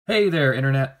Hey there,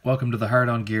 Internet! Welcome to the Hard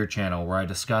On Gear channel, where I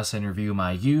discuss and review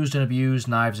my used and abused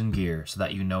knives and gear, so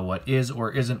that you know what is or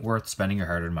isn't worth spending your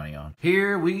hard-earned money on.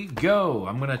 Here we go!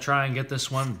 I'm gonna try and get this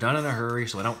one done in a hurry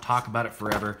so I don't talk about it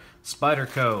forever.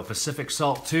 Spyderco Pacific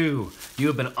Salt 2. You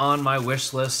have been on my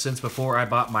wish list since before I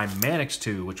bought my Manix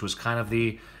 2, which was kind of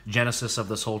the genesis of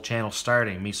this whole channel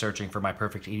starting, me searching for my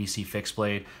perfect EDC fixed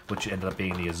blade, which ended up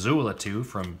being the Azula 2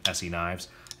 from SE Knives,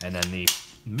 and then the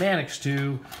Manix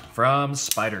 2 from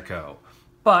Spyderco.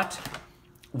 But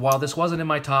while this wasn't in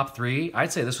my top 3,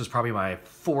 I'd say this was probably my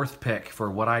 4th pick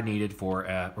for what I needed for,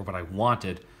 or what I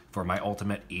wanted for my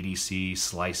ultimate EDC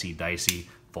slicey dicey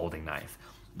folding knife.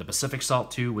 The Pacific Salt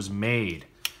 2 was made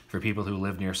for people who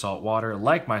live near salt water,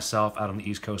 like myself, out on the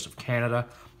east coast of Canada,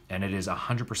 and it is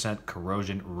 100%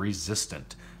 corrosion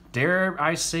resistant. Dare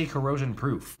I say corrosion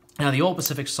proof. Now, the old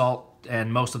Pacific Salt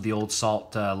and most of the old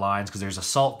Salt lines, because there's a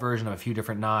Salt version of a few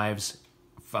different knives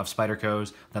of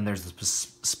Spyderco's, then there's the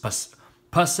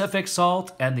Pacific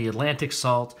Salt and the Atlantic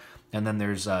Salt, and then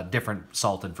there's different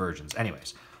salted versions.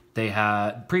 Anyways, they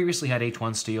had previously had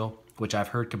H1 steel, which I've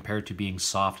heard compared to being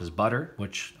soft as butter,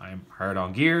 which I'm hard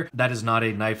on gear. That is not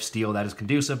a knife steel that is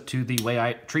conducive to the way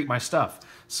I treat my stuff.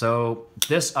 So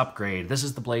this upgrade, this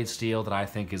is the blade steel that I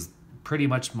think is pretty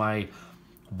much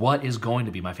what is going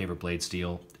to be my favorite blade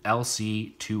steel,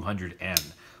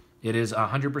 LC200N. It is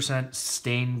 100%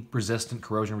 stain resistant,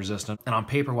 corrosion resistant, and on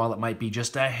paper, while it might be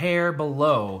just a hair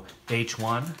below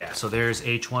H1, yeah, so there's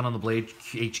H1 on the Blade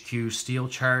HQ steel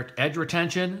chart. Edge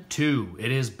retention, 2.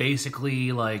 It is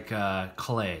basically like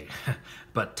clay,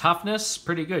 but toughness,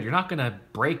 pretty good. You're not gonna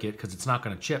break it because it's not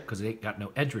gonna chip because it ain't got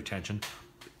no edge retention.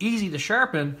 Easy to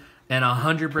sharpen and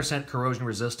 100% corrosion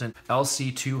resistant.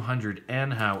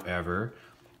 LC200N, however,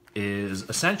 is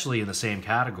essentially in the same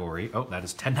category. Oh, that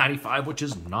is 1095, which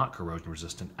is not corrosion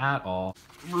resistant at all.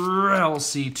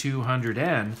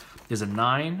 LC200N is a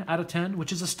 9 out of 10,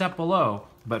 which is a step below.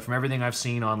 But from everything I've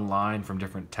seen online from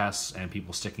different tests and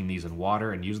people sticking these in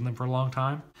water and using them for a long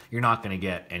time, you're not going to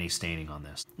get any staining on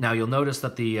this. Now, you'll notice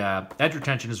that the edge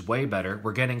retention is way better.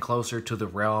 We're getting closer to the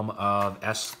realm of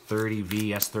S30V,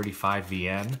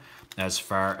 S35VN, as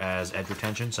far as edge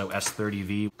retention. So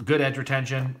S30V, good edge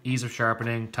retention, ease of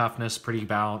sharpening, toughness, pretty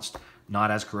balanced,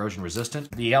 not as corrosion resistant.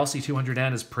 The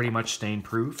LC200N is pretty much stain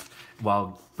proof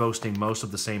while boasting most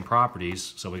of the same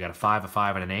properties. So we got a 5, a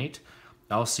 5, and an 8.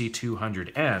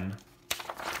 LC200N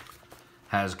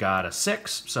has got a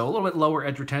 6, so a little bit lower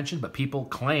edge retention, but people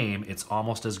claim it's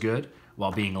almost as good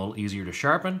while being a little easier to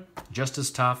sharpen, just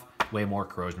as tough, way more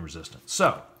corrosion resistant.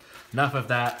 So enough of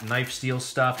that knife steel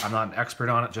stuff. I'm not an expert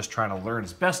on it, just trying to learn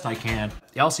as best I can.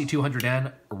 The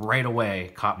LC200N right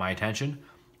away caught my attention.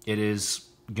 It is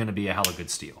gonna be a hella good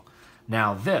steel.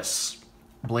 Now this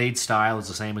blade style is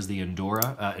the same as the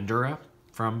Endura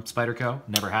from Spyderco.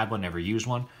 Never had one, never used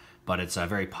one, but it's a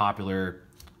very popular,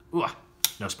 no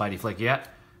Spidey flick yet.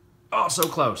 Oh, so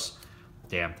close.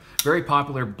 Damn. Very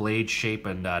popular blade shape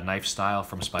and knife style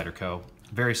from Spyderco.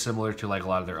 Very similar to like a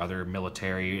lot of their other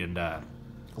military and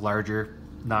larger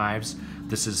knives.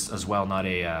 This is as well not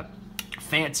a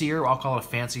fancier, I'll call it a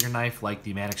fancier knife like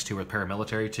the Manix 2 or the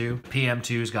Paramilitary 2.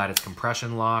 PM2's got its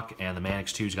compression lock and the Manix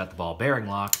 2's got the ball bearing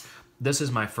lock. This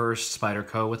is my first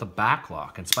Spyderco with a back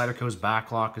lock, and Spyderco's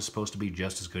back lock is supposed to be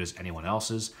just as good as anyone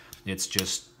else's. It's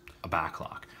just a back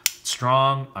lock.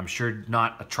 Strong, I'm sure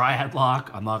not a triad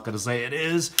lock. I'm not gonna say it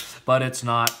is, but it's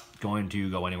not going to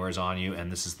go anywhere on you,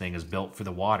 and this thing is built for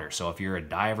the water. So if you're a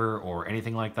diver or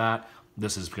anything like that,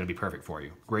 this is gonna be perfect for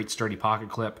you. Great sturdy pocket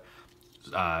clip,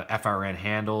 FRN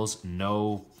handles,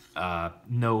 no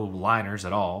liners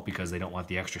at all because they don't want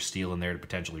the extra steel in there to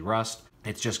potentially rust.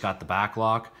 It's just got the back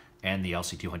lock and the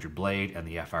LC200 blade and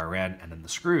the FRN and then the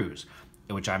screws,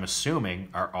 which I'm assuming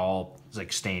are all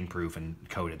like stain proof and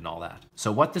coated and all that.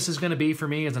 So what this is gonna be for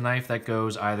me is a knife that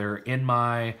goes either in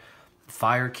my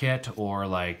fire kit or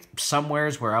like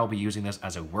somewheres where I'll be using this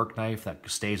as a work knife that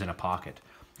stays in a pocket.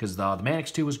 Because the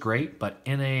Manix 2 was great, but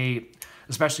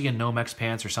especially in Nomex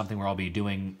pants or something where I'll be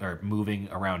doing or moving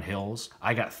around hills,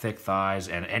 I got thick thighs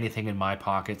and anything in my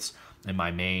pockets, in my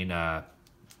main,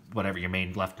 whatever your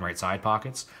main left and right side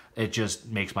pockets, it just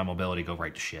makes my mobility go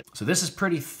right to shit. So this is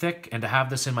pretty thick, and to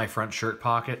have this in my front shirt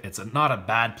pocket, it's not a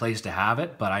bad place to have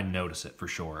it, but I notice it for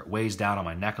sure. It weighs down on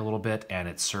my neck a little bit, and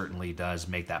it certainly does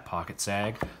make that pocket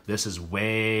sag. This is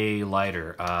way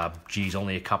lighter. Geez,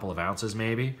 only a couple of ounces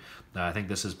maybe. I think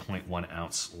this is 0.1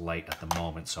 ounce light at the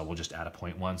moment, so we'll just add a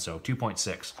 0.1, so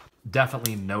 2.6.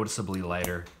 Definitely noticeably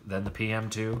lighter than the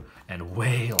PM2, and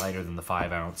way lighter than the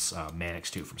 5 ounce Manix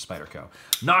 2 from Spyderco.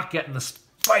 Not getting the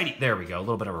Spidey, there we go, a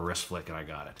little bit of a wrist flick and I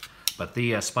got it. But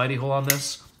the Spidey hole on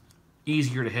this,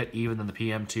 Easier to hit even than the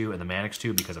PM2 and the Manix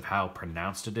 2 because of how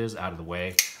pronounced it is out of the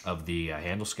way of the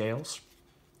handle scales.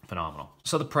 Phenomenal.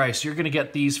 So the price, you're gonna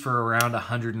get these for around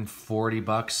 140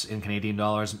 bucks in Canadian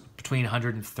dollars, between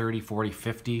 130, 40,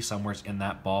 50, somewhere in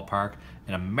that ballpark.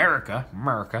 In America,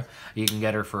 you can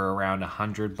get her for around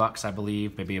 100 bucks, I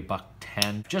believe, maybe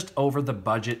 $110. Just over the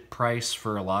budget price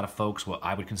for a lot of folks, what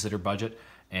I would consider budget,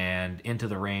 and into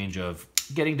the range of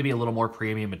getting to be a little more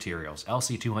premium materials.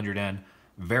 LC200N,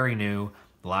 very new.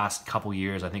 The last couple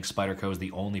years, I think Spyderco is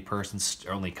the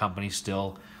only company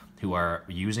still who are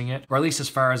using it, or at least as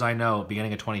far as I know,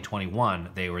 beginning of 2021,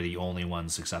 they were the only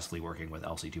ones successfully working with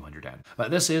LC200N. But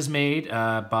this is made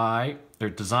they're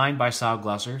designed by Sal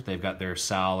Glesser. They've got their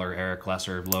Sal or Eric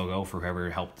Glesser logo for whoever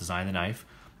helped design the knife,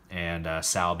 and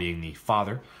Sal being the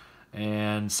father.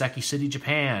 And Seki City,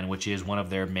 Japan, which is one of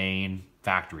their main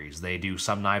factories. They do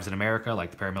some knives in America,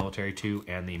 like the Paramilitary 2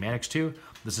 and the Manix 2.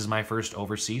 This is my first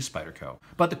overseas Spyderco.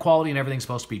 But the quality and everything's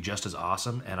supposed to be just as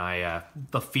awesome, and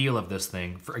the feel of this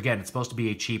thing, again, it's supposed to be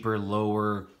a cheaper,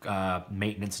 lower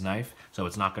maintenance knife, so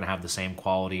it's not gonna have the same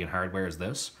quality and hardware as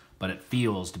this, but it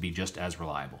feels to be just as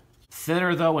reliable.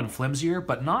 Thinner though and flimsier,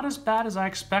 but not as bad as I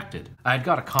expected. I had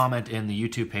got a comment in the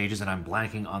YouTube pages, and I'm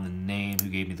blanking on the name who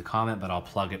gave me the comment, but I'll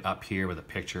plug it up here with a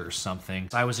picture or something.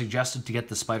 I was suggested to get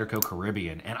the Spyderco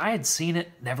Caribbean, and I had seen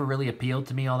it, never really appealed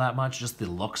to me all that much, just the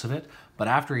looks of it. But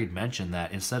after he'd mentioned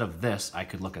that instead of this, I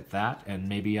could look at that and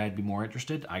maybe I'd be more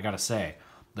interested, I gotta say,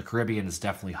 the Caribbean is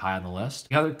definitely high on the list.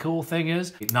 The other cool thing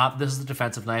is, this is a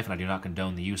defensive knife, and I do not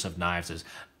condone the use of knives as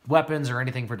weapons or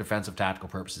anything for defensive tactical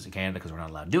purposes in Canada, because we're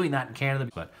not allowed doing that in Canada.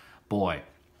 But boy,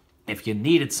 if you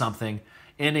needed something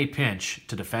in a pinch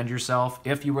to defend yourself,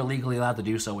 if you were legally allowed to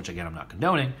do so, which again I'm not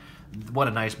condoning, what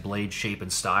a nice blade shape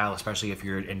and style, especially if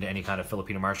you're into any kind of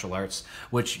Filipino martial arts,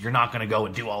 which you're not going to go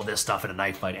and do all this stuff in a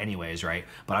knife fight anyways, right?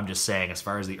 But I'm just saying, as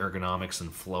far as the ergonomics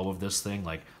and flow of this thing,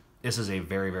 like, this is a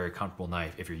very, very comfortable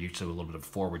knife if you're used to a little bit of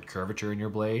forward curvature in your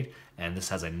blade, and this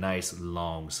has a nice,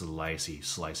 long,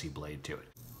 slicey blade to it.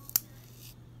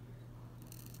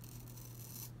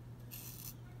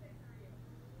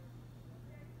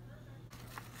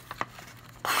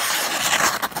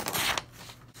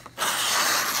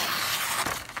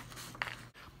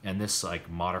 And this like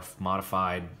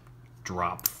modified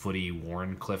drop footy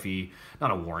Warncliffy,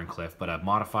 not a Warncliffe, but a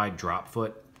modified drop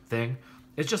foot thing.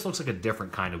 It just looks like a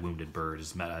different kind of wounded bird,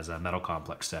 as a Metal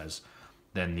Complex says,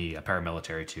 than the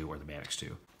Paramilitary 2 or the Manix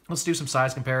 2. Let's do some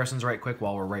size comparisons right quick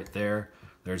while we're right there.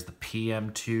 There's the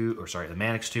PM2, or sorry, the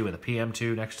Manix 2 and the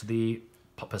PM2 next to the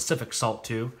Pacific Salt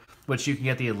 2, which you can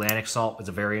get the Atlantic Salt as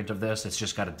a variant of this. It's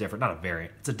just got a different, not a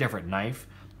variant, it's a different knife,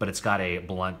 but it's got a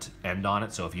blunt end on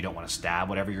it, so if you don't want to stab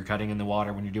whatever you're cutting in the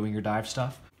water when you're doing your dive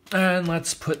stuff. And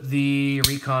let's put the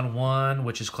Recon 1,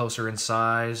 which is closer in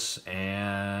size,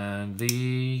 and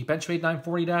the Benchmade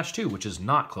 940-2, which is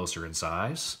not closer in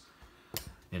size,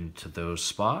 into those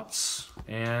spots.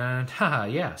 And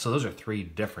yeah, so those are 3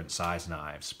 different size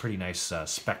knives. Pretty nice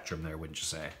spectrum there, wouldn't you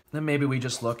say? Then maybe we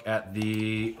just look at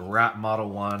the Rat Model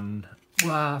 1,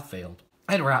 failed,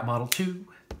 and Rat Model 2.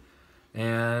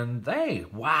 And hey,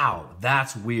 wow,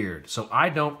 that's weird. So I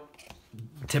don't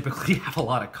typically have a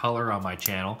lot of color on my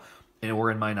channel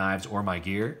or in my knives or my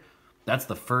gear. That's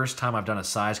the first time I've done a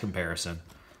size comparison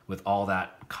with all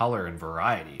that color and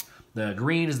variety. The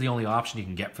green is the only option you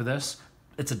can get for this.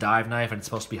 It's a dive knife and it's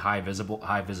supposed to be high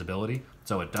visibility,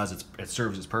 so it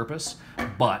serves its purpose.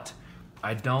 But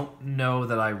I don't know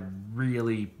that I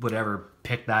really would ever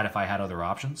pick that if I had other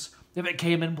options. If it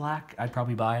came in black, I'd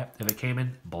probably buy it. If it came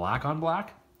in black on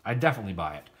black, I'd definitely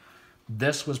buy it.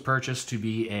 This was purchased to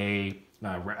be a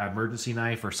emergency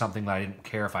knife or something that I didn't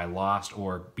care if I lost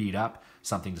or beat up,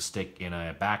 something to stick in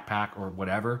a backpack or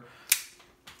whatever.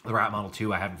 The Rat Model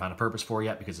 2 I haven't found a purpose for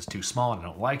yet because it's too small and I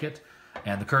don't like it.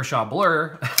 And the Kershaw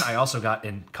Blur I also got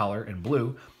in color, in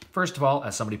blue. First of all,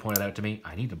 as somebody pointed out to me,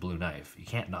 I need a blue knife. You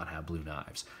can't not have blue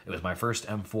knives. It was my first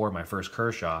M4, my first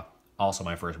Kershaw, also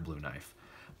my first blue knife.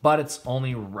 But it's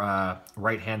only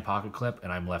right-hand pocket clip,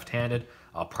 and I'm left-handed.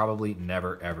 I'll probably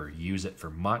never, ever use it for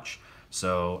much,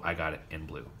 so I got it in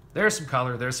blue. There's some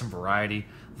color, there's some variety.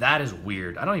 That is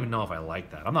weird. I don't even know if I like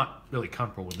that. I'm not really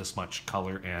comfortable with this much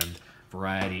color and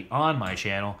variety on my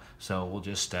channel, so we'll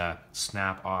just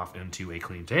snap off into a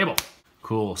clean table.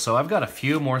 Cool, so I've got a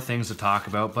few more things to talk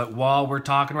about, but while we're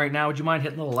talking right now, would you mind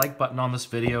hitting the like button on this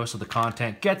video so the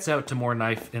content gets out to more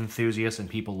knife enthusiasts and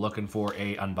people looking for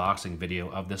a unboxing video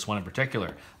of this one in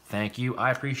particular? Thank you, I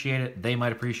appreciate it, they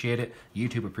might appreciate it,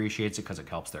 YouTube appreciates it because it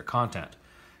helps their content.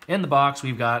 In the box,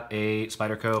 we've got a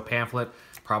Spyderco pamphlet,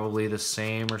 probably the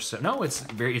same or so. No,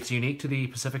 it's unique to the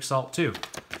Pacific Salt too.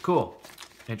 Cool.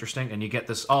 interesting. And you get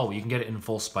this, oh, you can get it in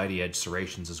full Spidey edge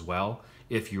serrations as well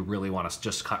if you really want to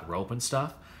just cut rope and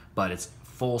stuff. But it's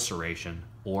full serration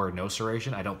or no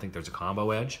serration. I don't think there's a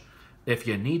combo edge. If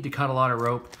you need to cut a lot of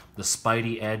rope, the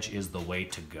Spidey edge is the way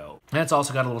to go. And it's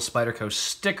also got a little Spyderco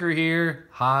sticker here.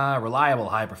 Reliable,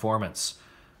 high performance.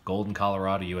 Golden,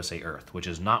 Colorado, USA Earth, which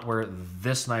is not where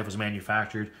this knife was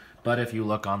manufactured. But if you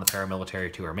look on the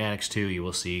Paramilitary 2 or Mannix 2, you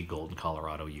will see Golden,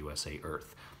 Colorado, USA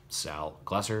Earth. Sal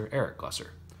Glesser, Eric Glesser.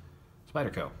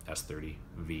 Spyderco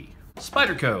S30V.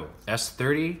 Spyderco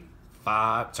S30,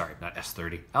 sorry, not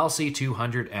S30,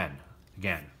 LC200N.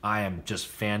 Again, I am just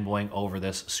fanboying over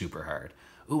this super hard.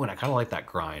 Ooh, and I kind of like that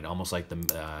grind, almost like the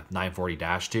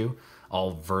 940-2,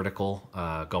 all vertical,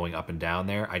 going up and down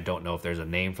there. I don't know if there's a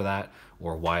name for that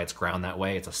or why it's ground that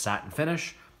way. It's a satin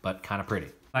finish, but kind of pretty.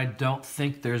 I don't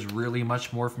think there's really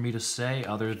much more for me to say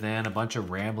other than a bunch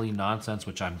of rambling nonsense,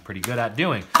 which I'm pretty good at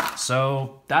doing.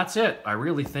 So that's it. I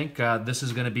really think this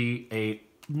is going to be a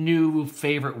new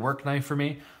favorite work knife for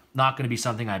me. Not going to be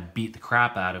something I beat the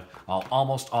crap out of. I'll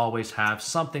almost always have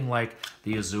something like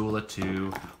the Azula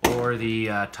 2 or the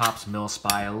Tops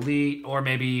Mil-Spy Elite or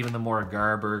maybe even the more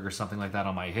Garberg or something like that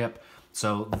on my hip.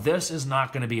 So this is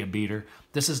not going to be a beater.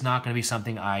 This is not going to be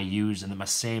something I use in the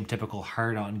same typical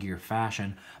hard-on gear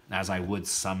fashion as I would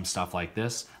some stuff like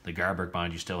this. The Garberg,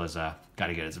 mind you, still has got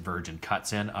to get its virgin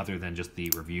cuts in other than just the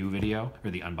review video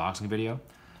or the unboxing video.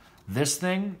 This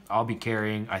thing I'll be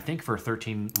carrying, I think, for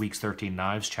 13 weeks, 13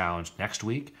 knives challenge next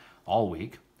week, all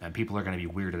week. And people are going to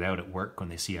be weirded out at work when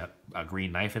they see a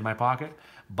green knife in my pocket.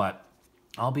 But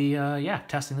I'll be,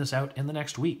 testing this out in the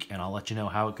next week. And I'll let you know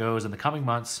how it goes in the coming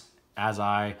months as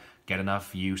I get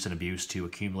enough use and abuse to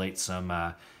accumulate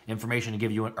some information to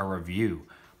give you a review.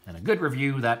 And a good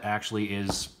review that actually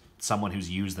is someone who's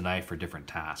used the knife for different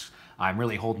tasks. I'm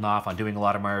really holding off on doing a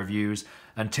lot of my reviews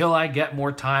until I get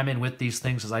more time in with these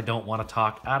things, as I don't want to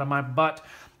talk out of my butt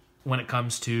when it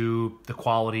comes to the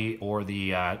quality or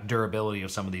the durability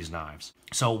of some of these knives.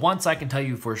 So once I can tell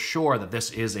you for sure that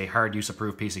this is a hard use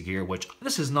approved piece of gear, which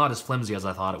this is not as flimsy as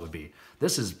I thought it would be.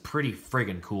 This is pretty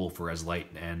friggin' cool for as light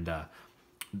and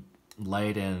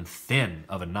thin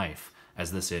of a knife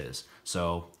as this is.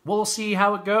 So we'll see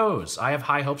how it goes. I have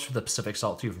high hopes for the Pacific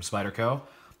Salt 2 from Spyderco.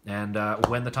 And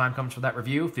when the time comes for that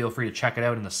review, feel free to check it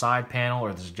out in the side panel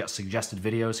or the suggested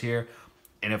videos here.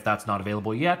 And if that's not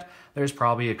available yet, there's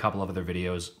probably a couple of other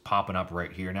videos popping up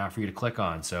right here now for you to click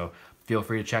on. So feel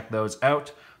free to check those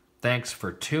out. Thanks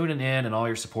for tuning in and all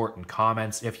your support and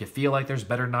comments. If you feel like there's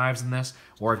better knives than this,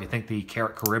 or if you think the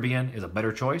Caribbean is a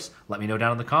better choice, let me know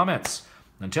down in the comments.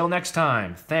 Until next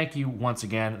time, thank you once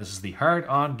again. This is the Hard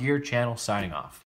On Gear channel signing off.